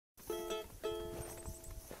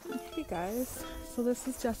guys, so this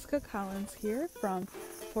is Jessica Collins here from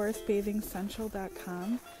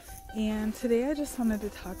forestbathingcentral.com, and today I just wanted to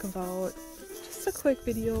talk about just a quick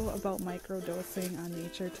video about microdosing on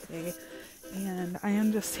nature today. And I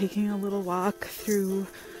am just taking a little walk through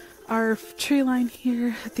our tree line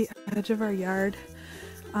here at the edge of our yard,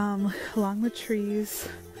 along the trees,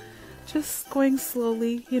 just going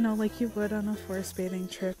slowly, you know, like you would on a forest bathing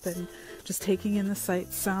trip, and just taking in the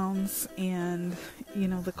sights, sounds, and, you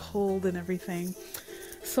know, the cold and everything.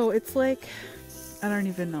 So it's like, I don't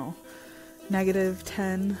even know,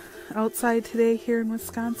 -10 outside today here in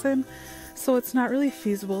Wisconsin. So it's not really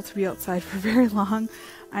feasible to be outside for very long.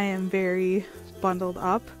 I am very bundled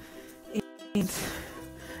up, and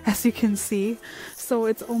as you can see, so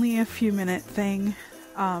it's only a few minute thing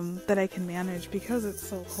that I can manage because it's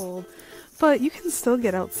so cold. But you can still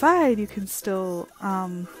get outside, you can still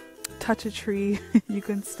touch a tree, you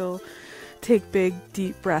can still take big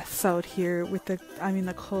deep breaths out here with the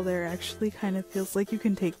cold air actually kind of feels like you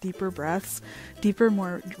can take deeper breaths,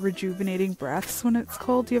 more rejuvenating breaths when it's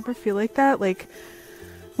cold. Do you ever feel like that? Like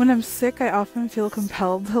when I'm sick, I often feel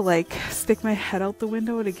compelled to like stick my head out the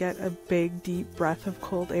window to get a big deep breath of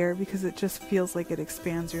cold air because it just feels like it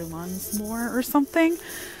expands your lungs more or something,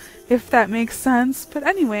 if that makes sense. But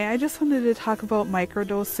anyway, I just wanted to talk about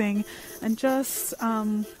microdosing and just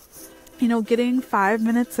you know, getting 5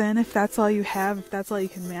 minutes in, if that's all you have, if that's all you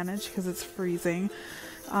can manage because it's freezing.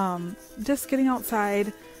 Just getting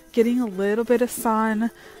outside, getting a little bit of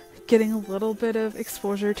sun, getting a little bit of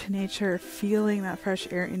exposure to nature, feeling that fresh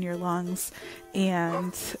air in your lungs.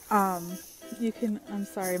 And you can, I'm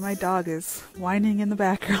sorry, my dog is whining in the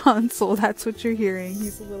background, so that's what you're hearing.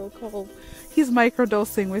 He's a little cold. He's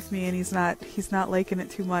microdosing with me, and he's not liking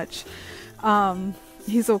it too much.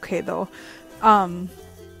 He's okay though.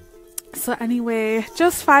 So anyway,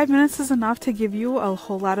 just 5 minutes is enough to give you a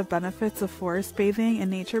whole lot of benefits of forest bathing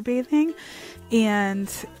and nature bathing, and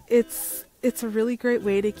it's a really great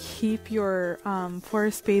way to keep your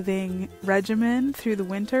forest bathing regimen through the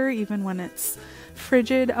winter. Even when it's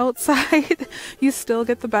frigid outside, you still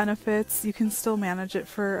get the benefits. You can still manage it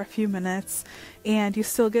for a few minutes, and you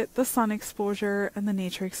still get the sun exposure and the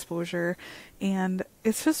nature exposure, and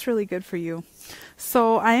it's just really good for you.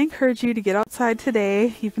 So I encourage you to get outside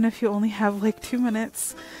today, even if you only have like 2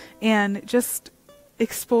 minutes, and just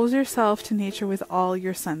expose yourself to nature with all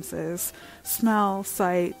your senses: smell,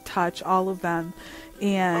 sight, touch, all of them,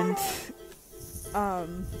 and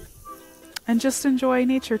just enjoy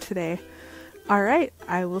nature today. All right,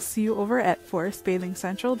 I will see you over at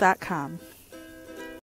forestbathingcentral.com.